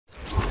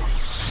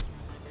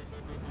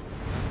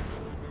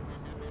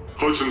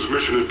Hudson's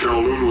mission at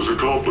Kowloon was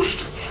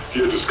accomplished. He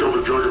had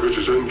discovered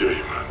Dragovich's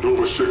endgame,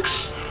 Nova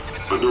 6.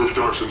 A nerve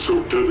toxin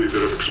so deadly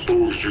that if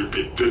exposed, you'd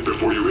be dead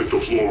before you hit the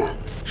floor.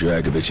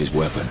 Dragovich's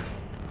weapon.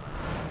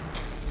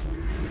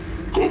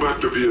 Go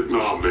back to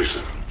Vietnam,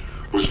 Mason.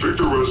 Was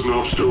Viktor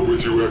Reznov still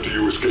with you after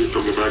you escaped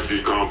from the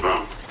MACV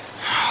compound?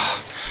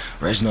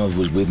 Reznov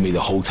was with me the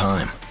whole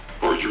time.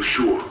 Are you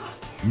sure?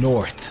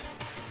 North.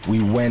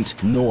 We went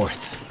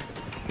north.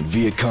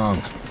 Viet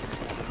Cong.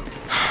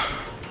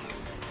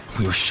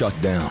 We were shut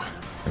down,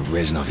 and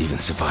Reznov even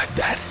survived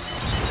that.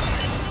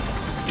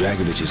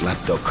 Dragovich's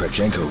lapdog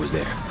Kravchenko was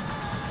there.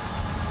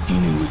 He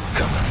knew we were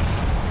coming.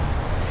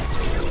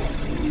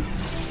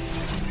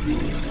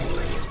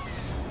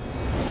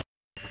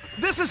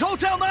 This is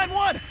Hotel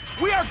 9-1!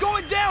 We are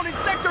going down in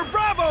Sector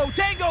Bravo!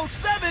 Tango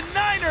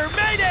 7-9er!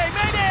 Mayday!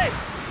 Mayday!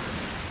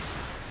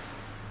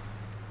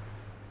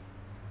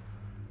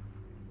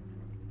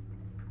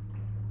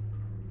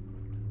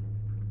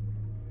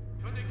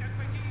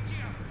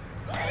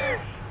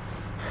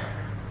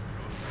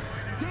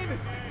 Davis!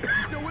 You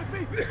still with me?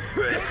 Davis,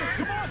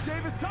 come on,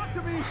 Davis, talk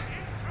to me!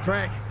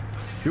 Frank,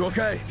 you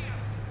okay?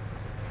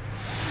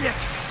 Shit!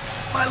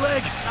 My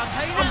leg!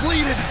 I'm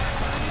bleeding!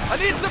 I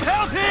need some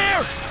help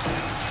here!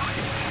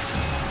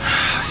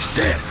 He's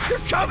dead. You're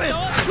coming!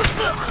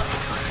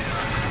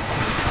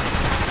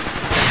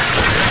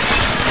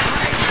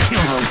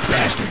 Kill those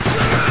bastards.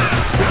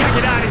 We gotta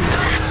get out of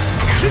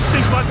here. This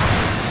thing's what...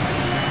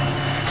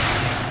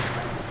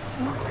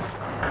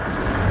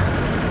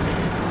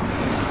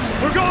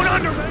 We're going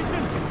under, Mason!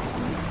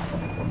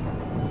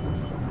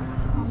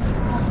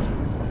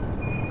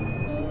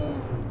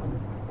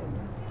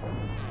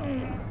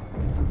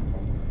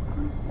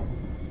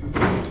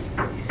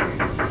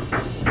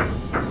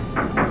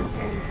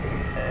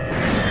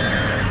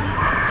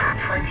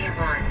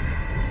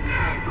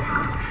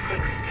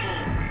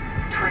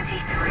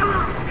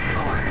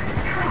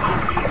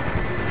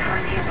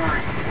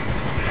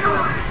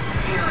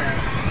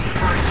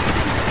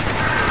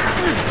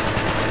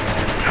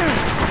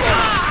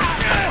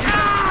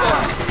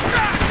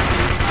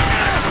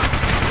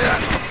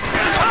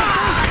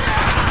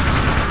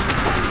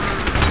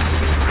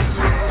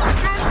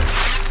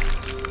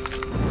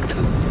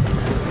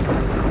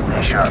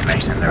 Sure,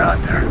 Mason, they're out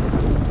there. Keep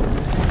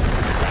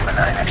an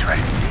eye, X-ray.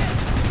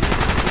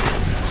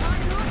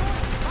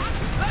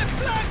 I'm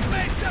flanked,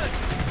 Mason!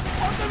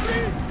 On the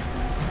ring!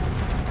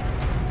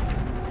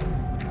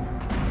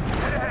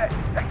 Head ahead,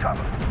 take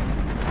cover.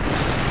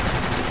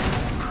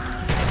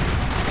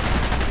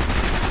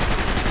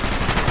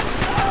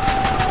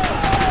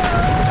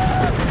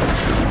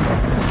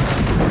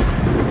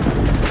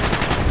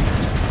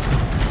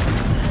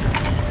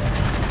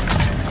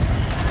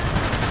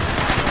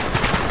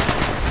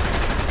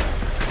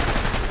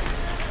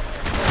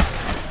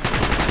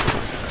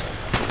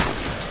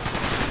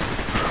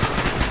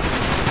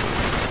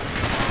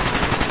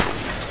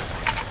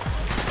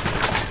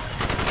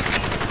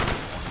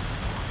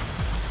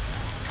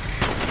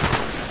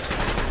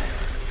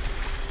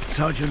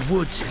 Sergeant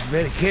Woods is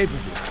very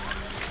capable.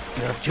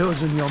 You have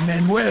chosen your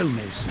men well,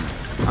 Mason.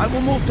 I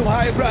will move to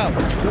high ground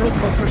to look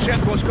for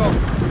Kravchenko's goal.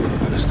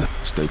 Understood.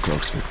 Stay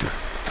close, Viktor.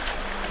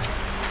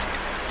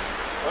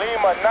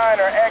 Lima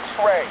 9er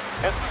X-ray.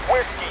 This is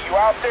Whiskey. You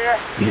out there?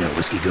 Yeah,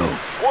 Whiskey, go.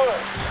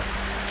 Woods.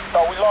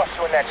 Thought we lost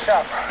you in that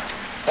chopper.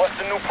 What's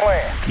the new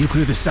plan? You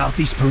clear the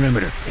southeast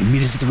perimeter and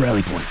meet us at the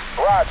rally point.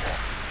 Roger.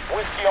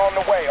 Whiskey on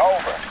the way.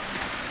 Over.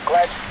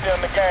 Glad you're still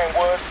in the game,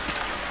 Woods.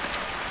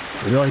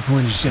 The rally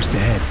point is just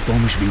ahead.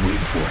 Bowman should be waiting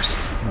for us.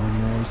 No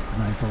noise,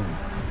 knife over.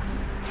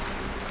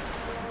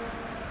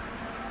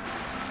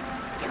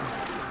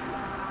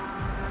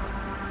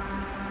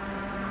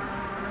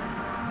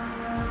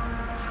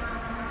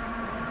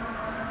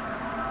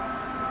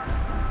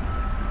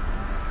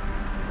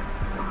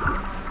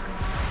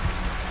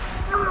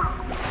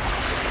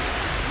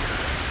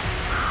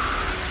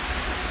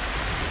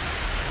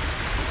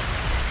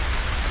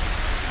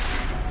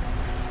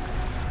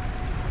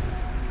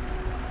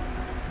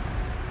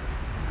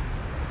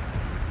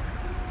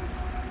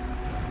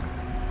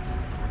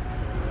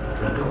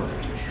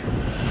 Dragovich,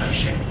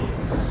 Kravchenko,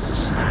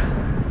 Steiner.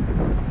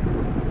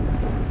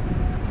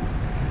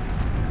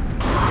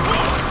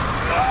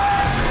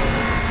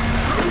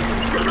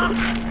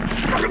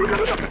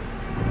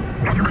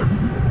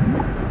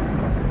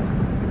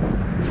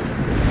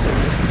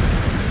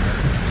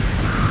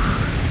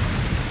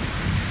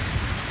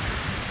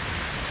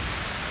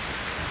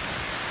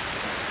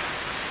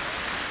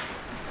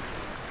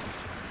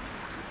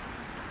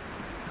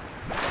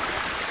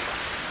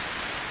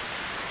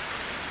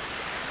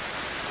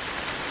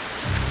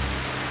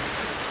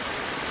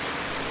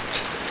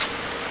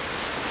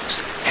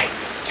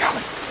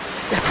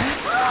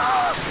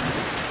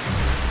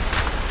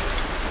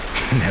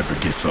 Never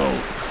gets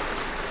old.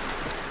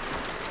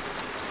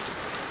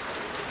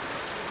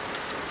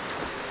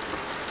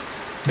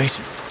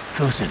 Mason,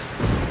 fill us in.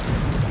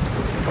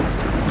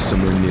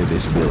 Somewhere near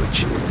this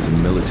village is a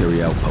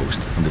military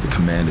outpost under the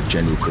command of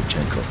General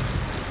Kravchenko.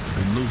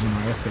 Been losing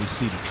my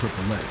FAC to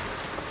AAA.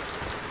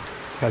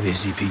 Probably a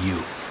ZPU.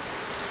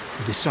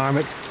 We'll disarm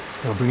it,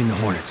 and we'll bring in the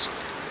Hornets.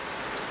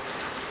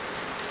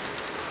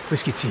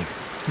 Whiskey team,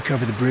 we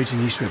cover the bridge in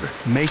East River.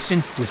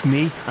 Mason, with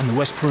me, on the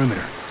west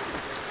perimeter.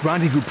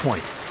 Rendezvous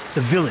point,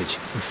 the village,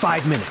 in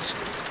 5 minutes.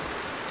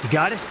 You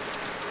got it?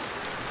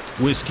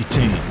 Whiskey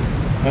team,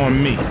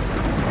 on me.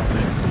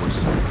 Later,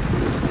 boys.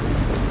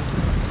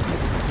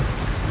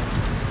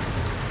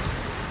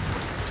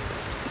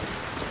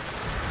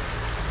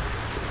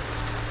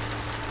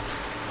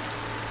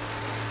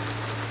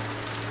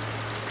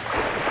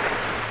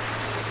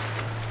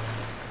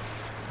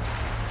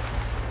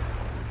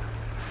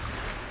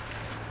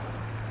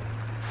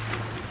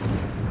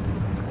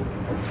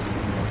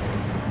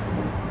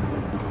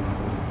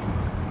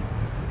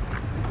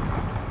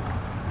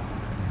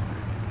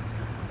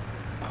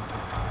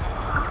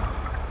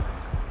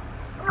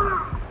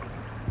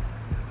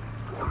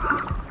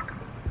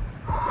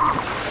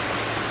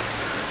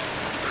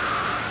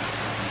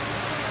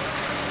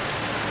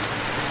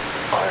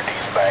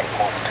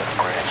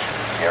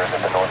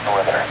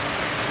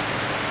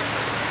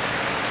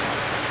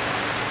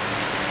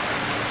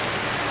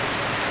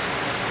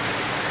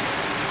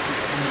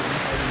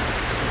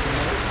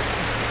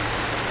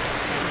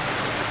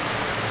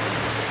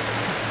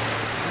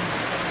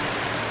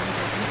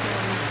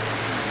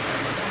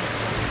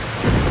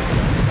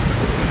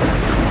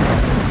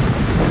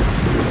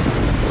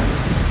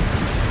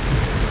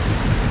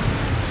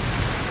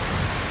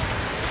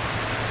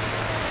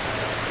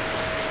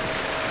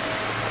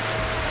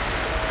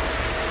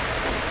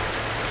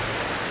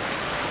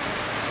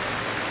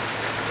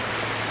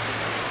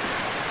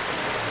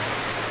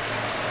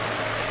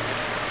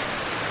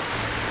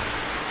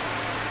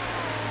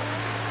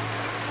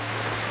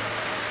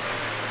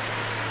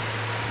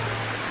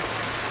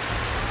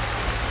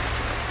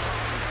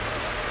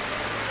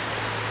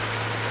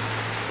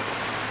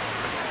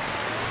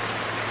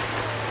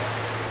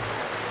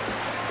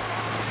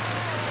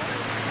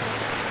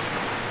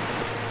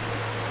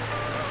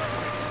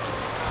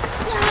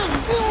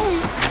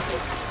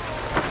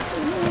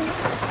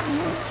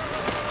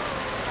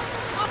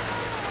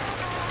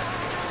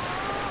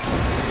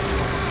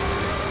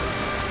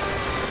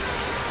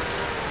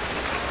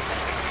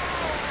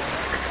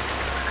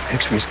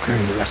 X-ray's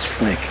clearing the west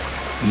flank.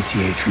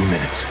 ETA 3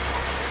 minutes.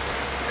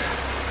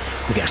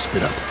 We gotta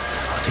split up.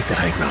 I'll take the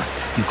high ground.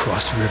 You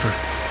cross the river,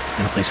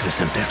 and a place for the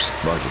Semtex.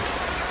 Roger.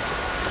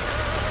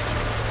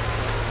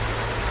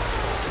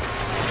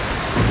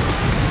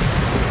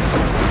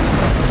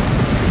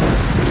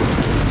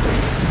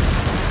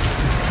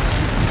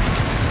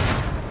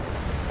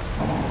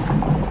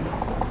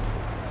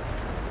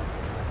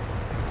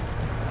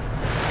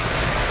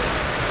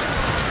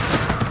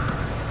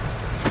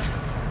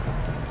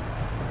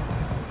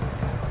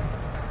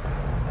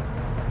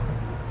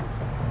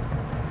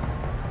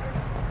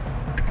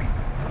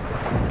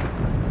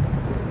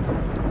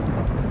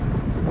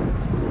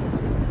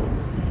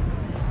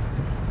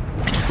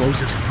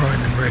 Explosives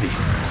primed and ready.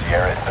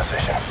 Sierra in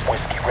position.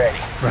 Whiskey ready.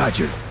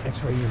 Roger.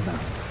 X-ray inbound.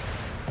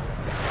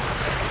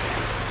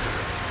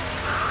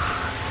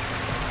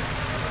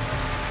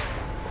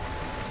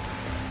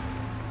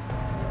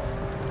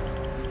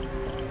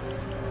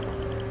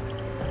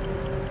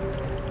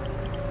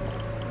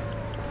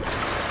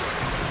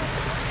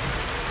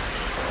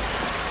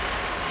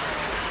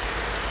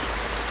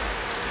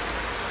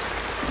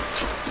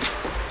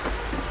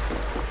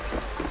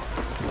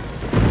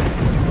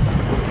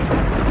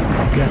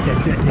 Got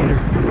that detonator?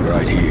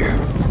 Right here.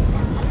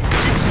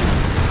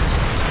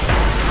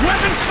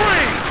 Weapons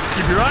free!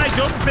 Keep your eyes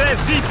open for that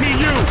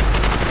ZPU!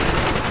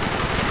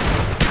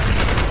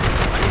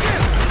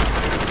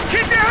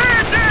 Keep your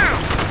hand down!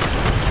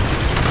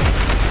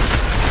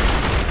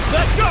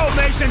 Let's go,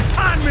 Mason!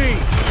 On me!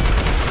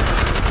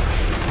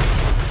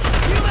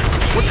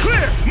 We're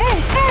clear!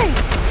 Move! Move!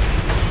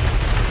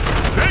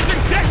 Mason,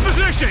 deck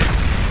position!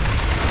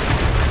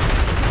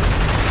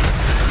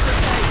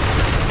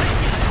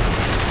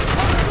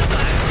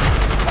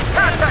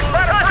 Contact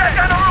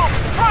on the roof!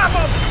 Drop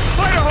them!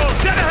 Spider hole,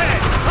 dead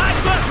ahead! Eyes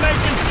left,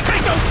 Mason!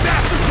 Take those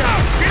bastards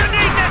out! You're gonna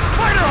need that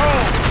spider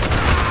hole!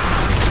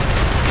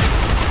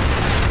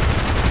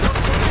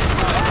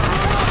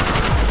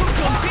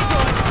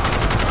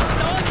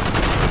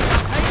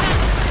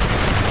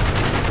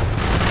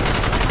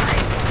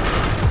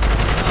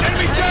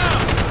 Enemy down!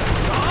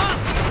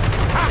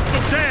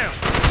 Hostile down!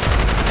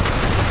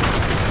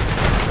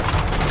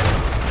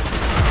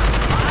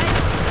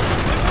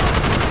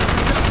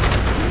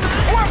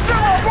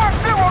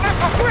 1-0, this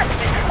is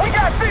Whiskey! We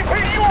got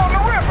CPU on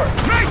the river!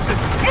 Mason,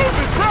 move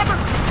it, brother!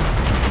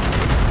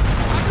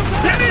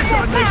 They need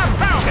more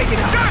firepower! Take it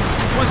out! Josh,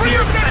 bring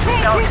up that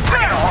 202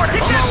 down!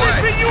 Get that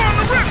CPU on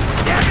the river!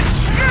 Damn it!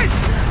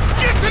 Mason,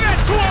 get to that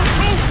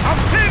 202! I'm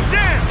pinned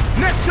down!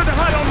 Next to the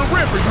hut on the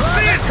river, you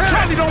see it?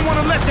 Charlie don't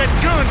want to let that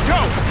gun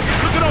go!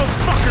 Look at those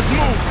fuckers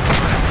move!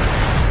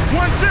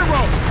 1-0,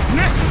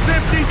 next is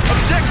empty,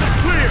 objective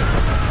clear!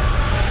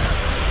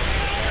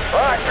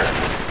 Roger.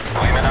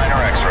 Lima 9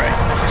 or X-ray.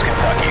 This is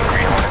Kentucky.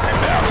 Green Hornets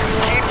inbound.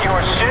 Keep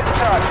your shit in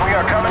touch. We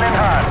are coming in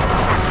hot.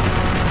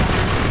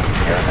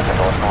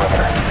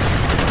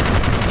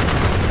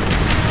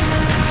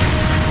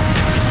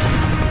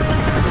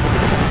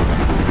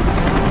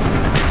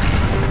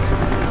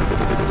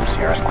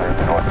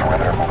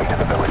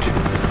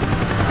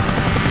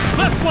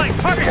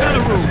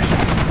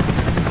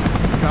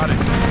 got it.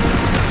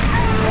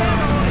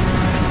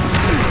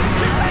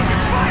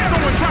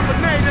 Someone drop a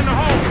nade in the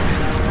hole.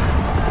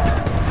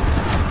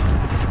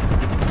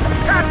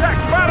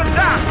 Contact, bottom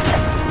dock.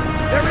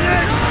 There he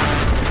is.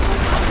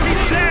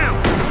 He's down.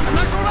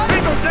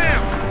 Tango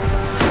down.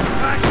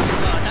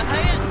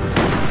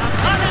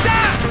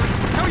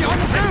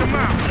 Take him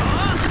out.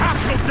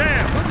 Hostile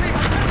down.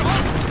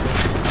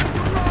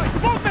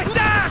 Movement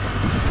down.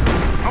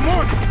 I'm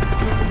on it.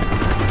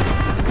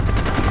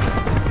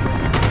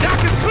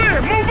 Dock is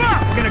clear. Move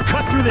up. We're gonna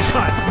cut through this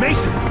hut.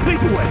 Mason, lead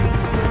the way.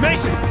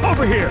 Mason,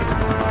 over here.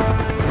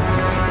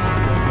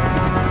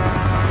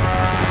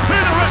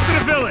 Clear the rest of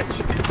the village.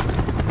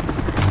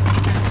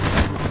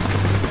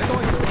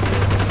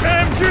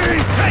 MG,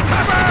 take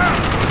cover!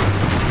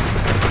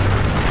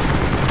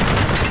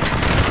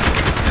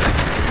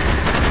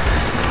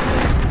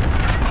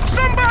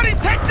 Somebody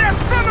take that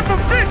son of a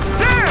bitch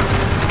down!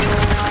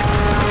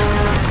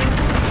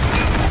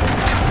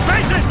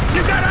 Mason,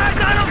 you got eyes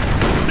on him?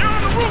 They're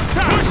on the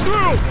rooftop! Push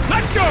through!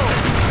 Let's go!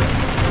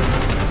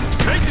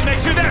 Mason, make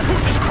sure that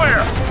hoop is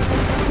clear!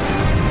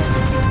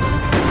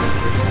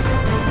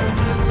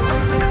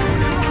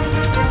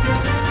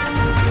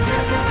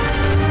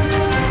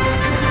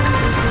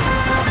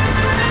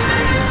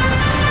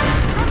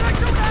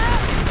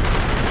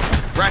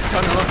 Rat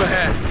tunnel up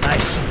ahead.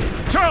 Nice.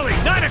 Charlie,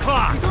 9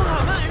 o'clock!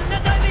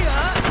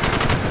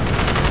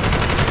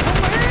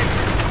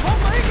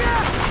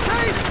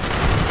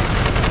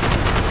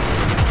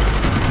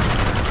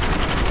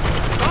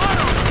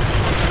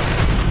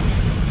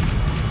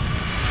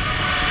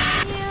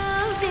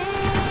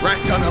 Rat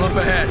tunnel up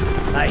ahead.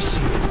 I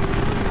see it.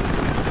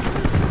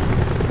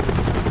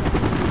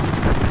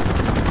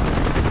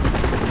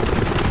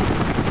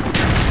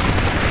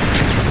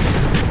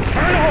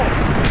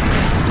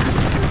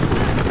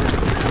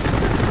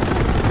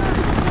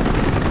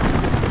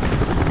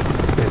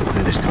 We have to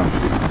clear this tunnel.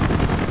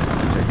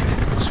 Take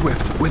it.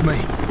 Swift, with me.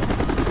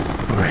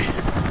 All right.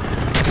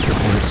 Get the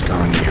Hornet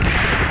scouring the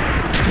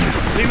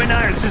area. Lehman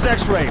 9, this is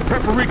X-ray.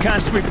 Prep for recon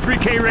sweep,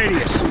 3K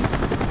radius.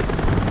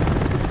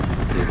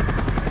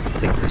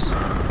 Take this.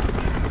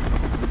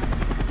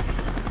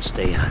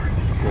 Stay on.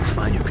 We'll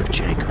find you,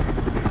 Kravchenko.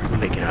 We'll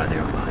make it out of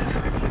there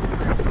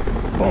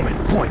alive. Bowman,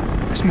 point.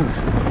 Let's move.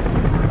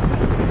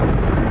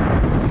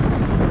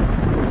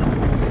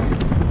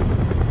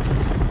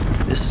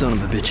 This son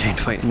of a bitch ain't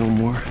fighting no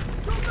more.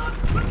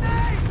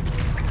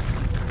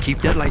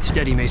 Keep that light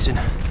steady, Mason.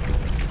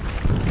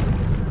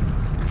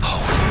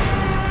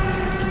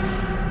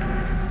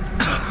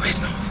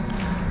 Reznov.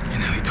 He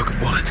nearly took a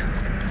bullet.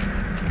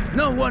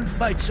 No one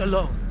fights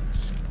alone.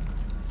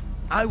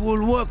 I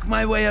will work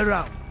my way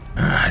around.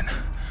 All right.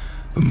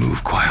 We'll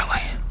move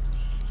quietly.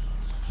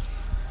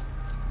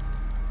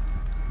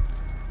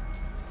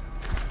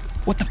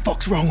 What the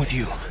fuck's wrong with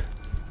you?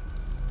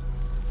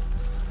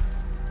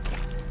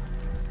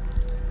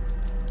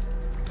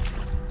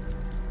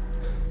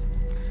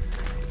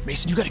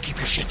 Mason, you gotta keep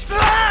your shit.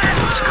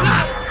 Let's come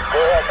on.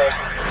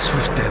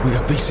 Swift's dead. We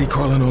got VC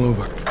crawling all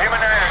over.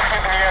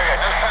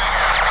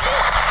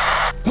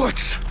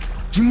 What?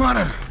 You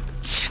monitor.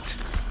 Shit.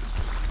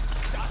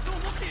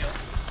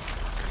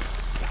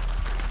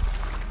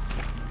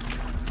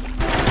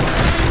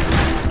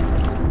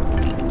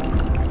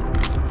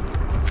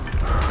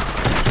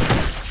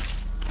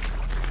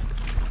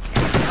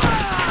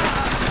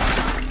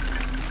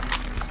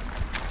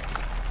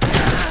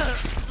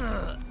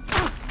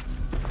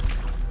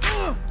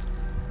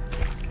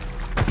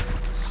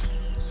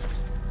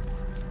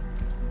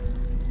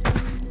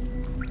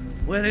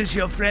 Where is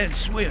your friend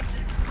Swift?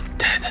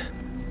 Dead.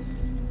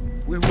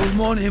 We will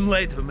mourn him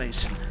later,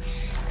 Mason.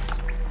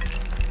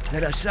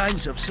 There are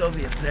signs of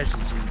Soviet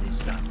presence in these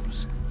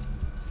tunnels.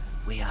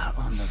 We are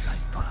on the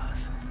right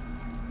path.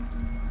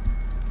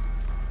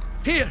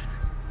 Here!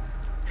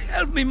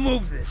 Help me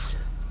move this.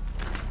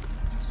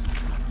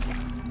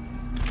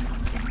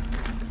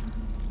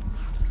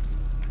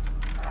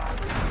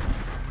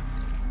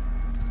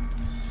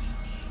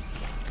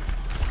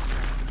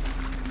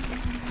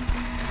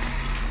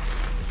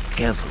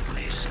 Careful,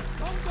 please.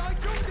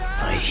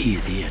 I hear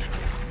the enemy.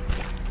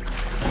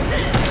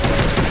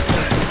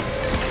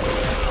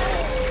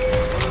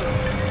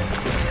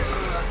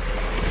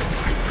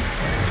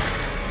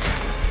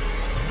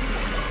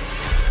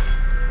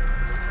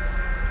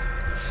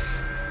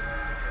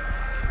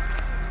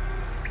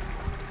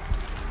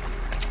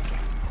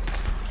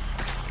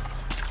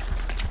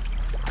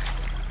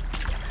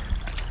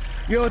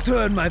 Your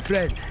turn, my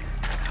friend.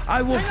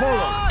 I will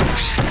follow.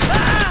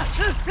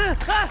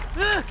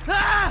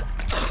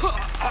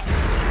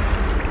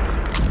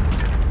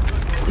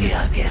 We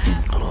are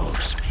getting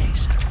close,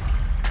 Mason.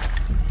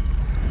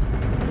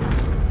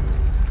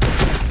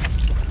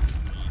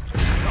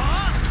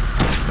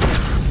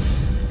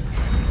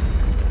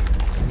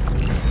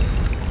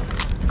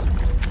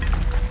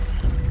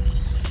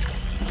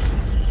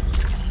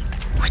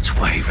 Which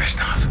way,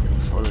 Reznov?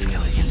 Follow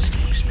your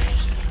instincts,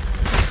 Mason.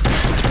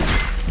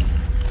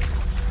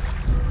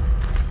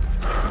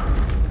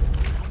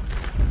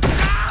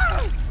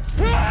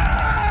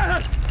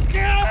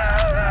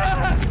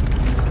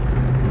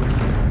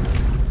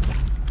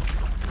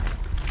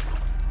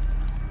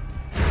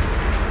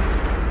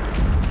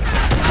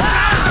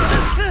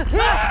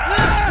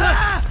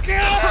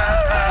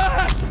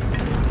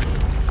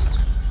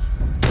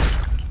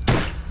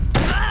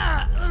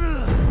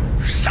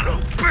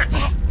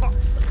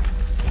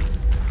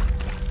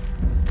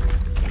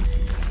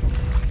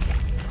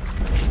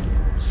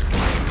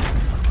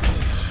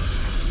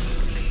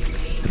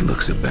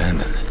 looks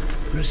abandoned.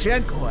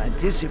 Kravchenko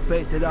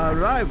anticipated our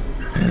arrival.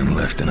 And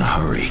left in a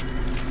hurry.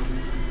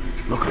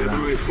 Look around.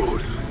 February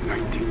 4th,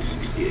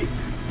 1968.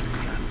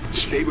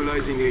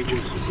 Stabilizing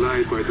agents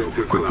supplied by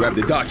Dr. Quick, grab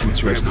the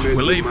documents, Reznov.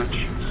 We're leaving.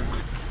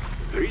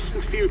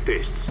 Recent field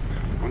tests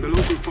on the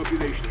local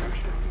population.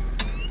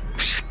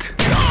 Shit.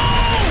 Go!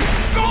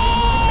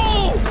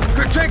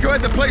 Kravchenko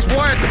had the place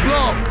wired to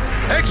blow.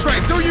 X-ray,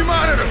 do you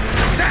monitor?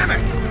 Damn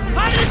it!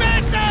 Honey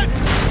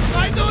Mason!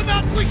 I do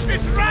not wish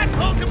this rat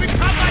hole to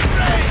become my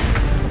grave!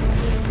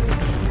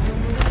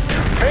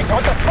 Vic,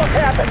 what the fuck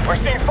happened? We're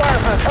seeing fire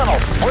from the tunnel.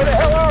 Where the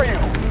hell are you?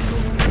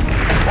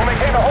 We'll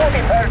maintain a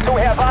holding pattern so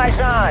we have eyes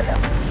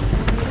on.